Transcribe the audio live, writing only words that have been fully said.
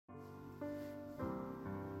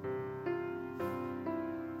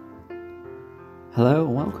Hello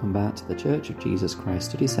and welcome back to the Church of Jesus Christ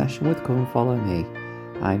study session with Come Follow Me.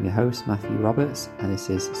 I'm your host Matthew Roberts and this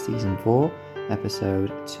is Season 4,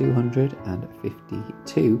 Episode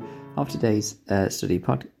 252 of today's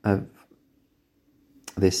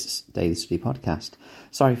this daily study podcast.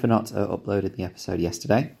 Sorry for not uploading the episode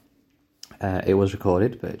yesterday. It was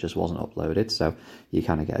recorded but it just wasn't uploaded, so you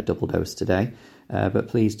kind of get a double dose today. But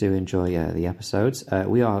please do enjoy the episodes.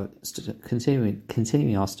 We are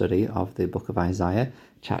continuing our study of the book of Isaiah,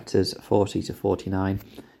 chapters 40 to 49,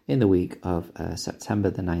 in the week of September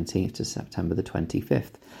the 19th to September the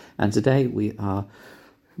 25th. And today we are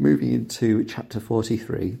moving into chapter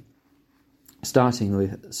 43, starting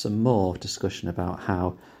with some more discussion about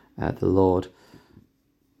how the Lord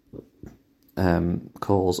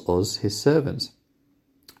calls us his servants,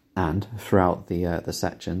 and throughout the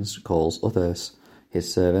sections calls others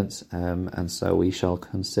his servants, and so we shall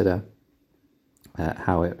consider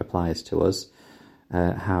how it applies to us,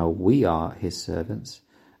 how we are his servants,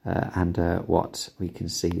 and what we can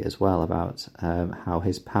see as well about how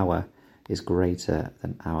his power is greater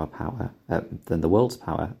than our power, than the world's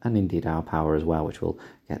power, and indeed our power as well, which we'll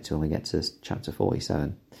get to when we get to chapter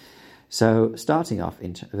 47. So starting off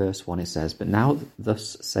in verse 1 it says, "But now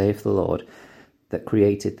thus saith the Lord, that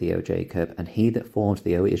created thee, O Jacob, and he that formed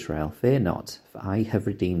thee, O Israel, fear not, for I have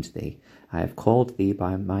redeemed thee. I have called thee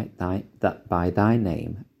by thy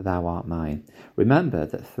name, thou art mine." Remember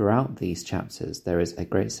that throughout these chapters there is a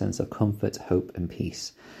great sense of comfort, hope, and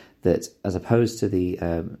peace, that as opposed to the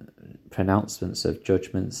pronouncements of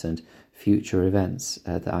judgments and future events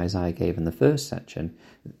that Isaiah gave in the first section,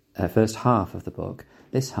 first half of the book,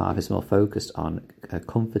 this half is more focused on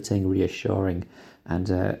comforting, reassuring,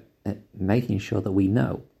 and making sure that we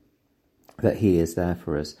know that he is there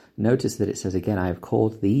for us. Notice that it says again, "I have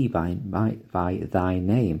called thee by thy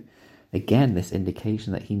name." Again, this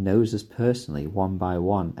indication that he knows us personally, one by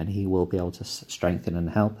one, and he will be able to strengthen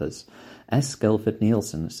and help us. S. Guilford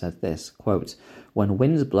Nielsen said this, quote, "When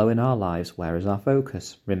winds blow in our lives, where is our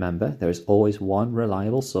focus? Remember, there is always one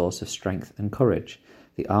reliable source of strength and courage.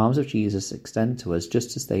 The arms of Jesus extend to us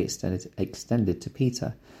just as they extended to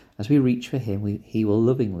Peter. As we reach for him, he will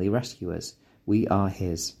lovingly rescue us. We are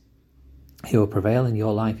his. He will prevail in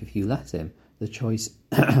your life if you let him. The choice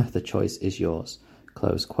is yours."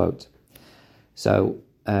 Close quote. So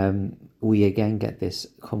we again get this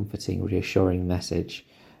comforting, reassuring message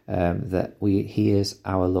that he is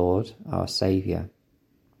our Lord, our Saviour,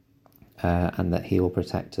 and that he will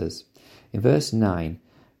protect us. In verse 9,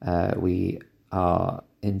 we are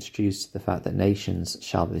introduced to the fact that nations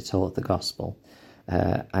shall be taught the gospel.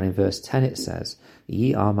 And in verse 10 it says,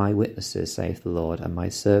 "Ye are my witnesses, saith the Lord, and my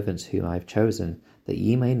servants whom I have chosen, that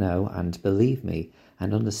ye may know and believe me,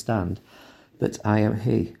 and understand that I am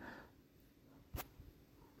he.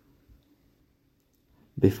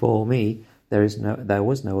 Before me there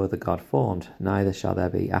was no other God formed, neither shall there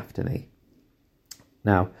be after me."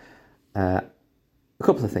 Now, a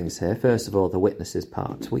couple of things here. First of all, the witnesses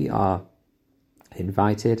part. We are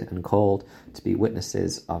invited and called to be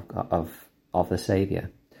witnesses of the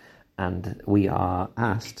Saviour, and we are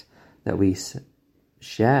asked that we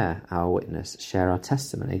share our witness, share our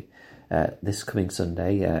testimony. This coming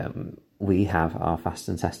Sunday, we have our fast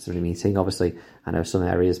and testimony meeting. Obviously, I know some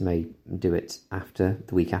areas may do it after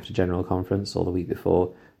the week after General Conference or the week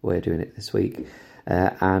before. We're doing it this week,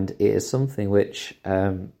 and it is something which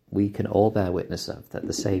we can all bear witness of, that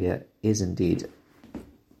the Saviour is indeed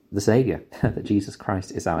the Saviour, that Jesus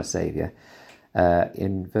Christ is our Saviour.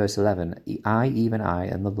 In verse 11, "I, even I,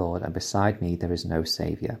 am the Lord, and beside me there is no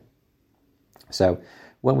Saviour." So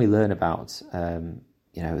when we learn about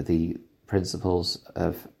the principles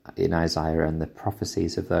in Isaiah and the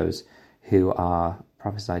prophecies of those who are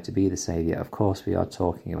prophesied to be the Saviour, of course we are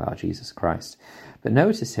talking about Jesus Christ. But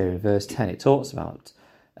notice here in verse 10 it talks about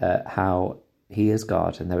how he is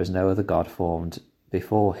God and there is no other God formed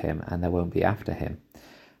before him and there won't be after him.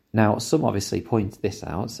 Now, some obviously point this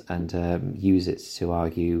out and use it to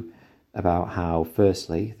argue about how,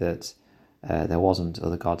 firstly, that there wasn't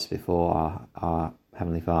other gods before our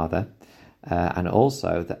Heavenly Father, and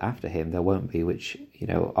also that after him there won't be, which,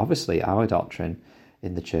 obviously our doctrine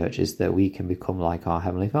in the church is that we can become like our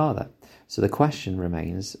Heavenly Father. So the question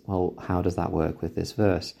remains, well, how does that work with this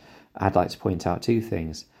verse? I'd like to point out two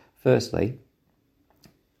things. Firstly,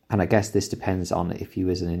 and I guess this depends on if you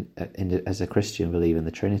as a Christian believe in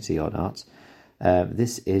the Trinity or not,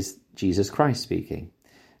 this is Jesus Christ speaking.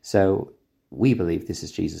 So we believe this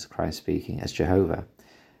is Jesus Christ speaking as Jehovah.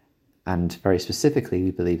 And very specifically,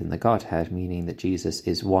 we believe in the Godhead, meaning that Jesus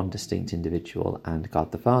is one distinct individual and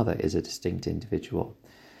God the Father is a distinct individual.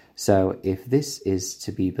 So if this is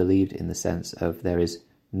to be believed in the sense of there is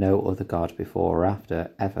no other God before or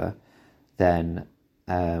after ever, then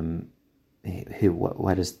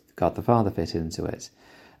where does God the Father fit into it?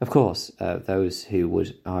 Of course, those who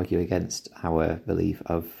would argue against our belief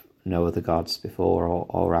of no other gods before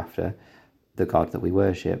or after the God that we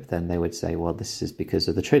worship, then they would say, well, this is because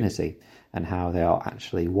of the Trinity and how they are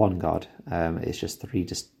actually one God. It's just three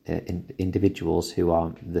individuals who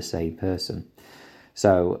are the same person.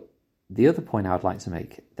 So the other point I would like to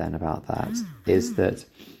make then about that is that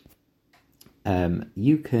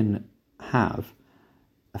you can have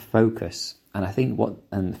a focus, and I think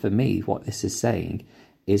for me, what this is saying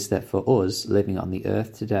is that for us living on the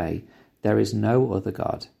earth today, there is no other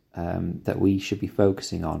God that we should be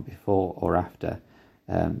focusing on before or after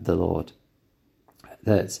the Lord.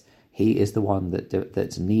 That he is the one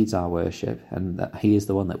that needs our worship, and that he is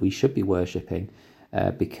the one that we should be worshipping,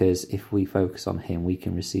 because if we focus on him, we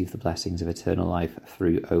can receive the blessings of eternal life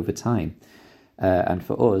through over time. And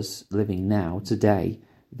for us, living now, today,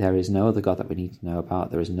 there is no other God that we need to know about.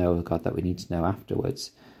 There is no other God that we need to know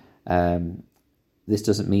afterwards. This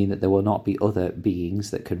doesn't mean that there will not be other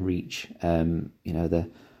beings that can reach, the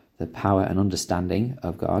power and understanding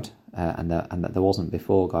of God, and that there wasn't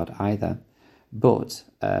before God either. But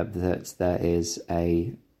that there is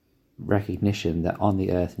a recognition that on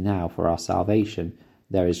the earth now, for our salvation,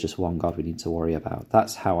 there is just one God we need to worry about.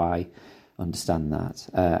 That's how I understand that.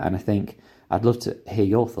 And I think I'd love to hear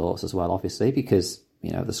your thoughts as well, obviously, because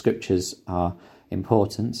the scriptures are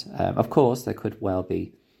important. Of course, there could well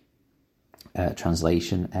be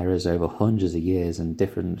translation errors over hundreds of years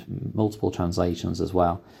and multiple translations as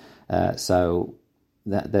well. So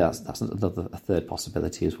that's a third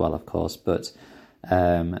possibility as well, of course. But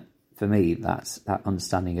for me, that's that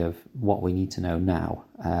understanding of what we need to know now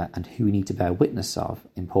and who we need to bear witness of,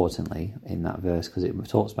 importantly, in that verse, because it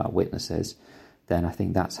talks about witnesses. Then I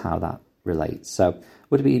think that's how that relates. So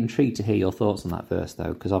would be intrigued to hear your thoughts on that verse,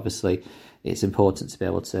 though, because obviously it's important to be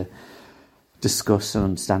able to discuss and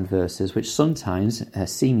understand verses which sometimes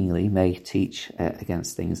seemingly may teach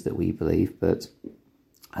against things that we believe, but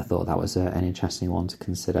I thought that was an interesting one to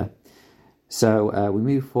consider. So we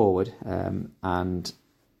move forward, and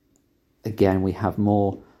again we have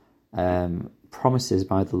more promises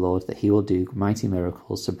by the Lord that he will do mighty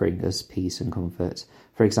miracles to bring us peace and comfort.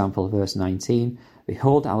 For example, verse 19,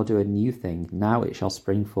 "Behold, I will do a new thing. Now it shall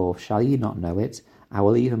spring forth. Shall ye not know it? I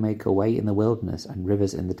will even make a way in the wilderness and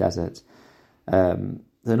rivers in the desert."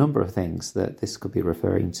 The number of things that this could be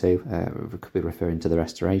referring to, could be referring to the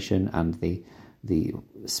restoration and the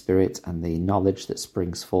spirit and the knowledge that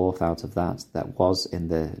springs forth out of that was in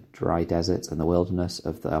the dry desert and the wilderness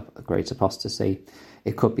of the great apostasy.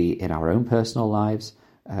 It could be in our own personal lives.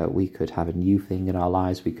 We could have a new thing in our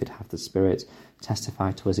lives. We could have the Spirit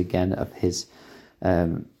testify to us again of his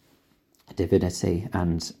divinity,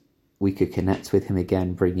 and we could connect with him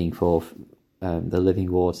again, bringing forth the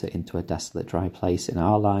living water into a desolate, dry place in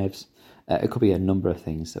our lives. It could be a number of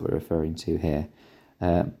things that we're referring to here.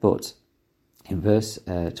 But in verse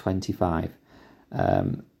 25,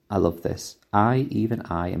 I love this. "I, even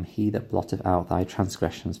I, am he that blotteth out thy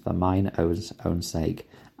transgressions for mine own sake.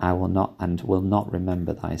 I will not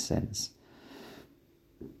remember thy sins."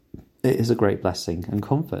 It is a great blessing and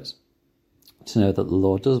comfort to know that the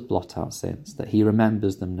Lord does blot out sins, that he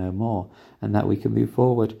remembers them no more, and that we can move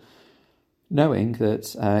forward knowing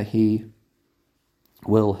that he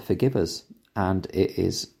will forgive us, and it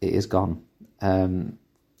is gone.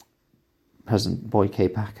 President Boyd K.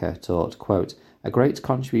 Packer taught, quote, "A great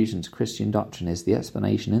contribution to Christian doctrine is the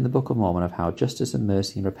explanation in the Book of Mormon of how justice and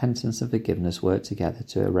mercy and repentance and forgiveness work together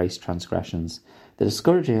to erase transgressions. The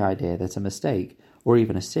discouraging idea that a mistake, or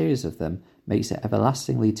even a series of them, makes it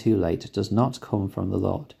everlastingly too late does not come from the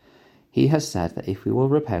Lord. He has said that if we will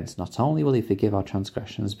repent, not only will he forgive our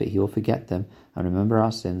transgressions, but he will forget them and remember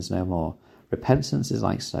our sins no more. Repentance is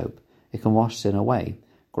like soap. It can wash sin away.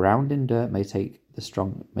 Ground in dirt may take the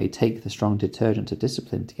strong detergent of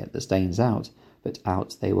discipline to get the stains out, but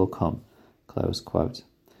out they will come." Close quote.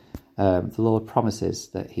 The Lord promises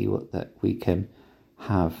that that we can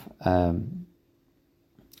have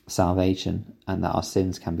salvation and that our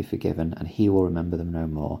sins can be forgiven, and he will remember them no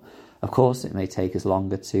more. Of course, it may take us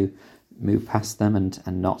longer to move past them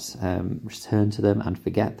and not return to them and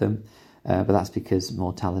forget them, but that's because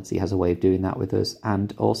mortality has a way of doing that with us,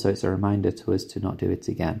 and also it's a reminder to us to not do it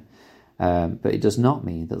again. But it does not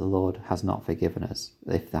mean that the Lord has not forgiven us,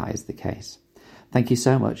 if that is the case. Thank you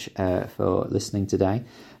so much for listening today.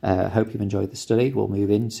 Hope you've enjoyed the study. We'll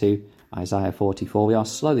move into Isaiah 44. We are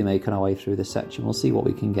slowly making our way through this section. We'll see what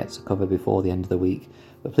we can get to cover before the end of the week.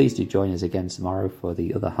 But please do join us again tomorrow for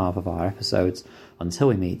the other half of our episodes. Until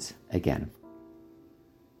we meet again.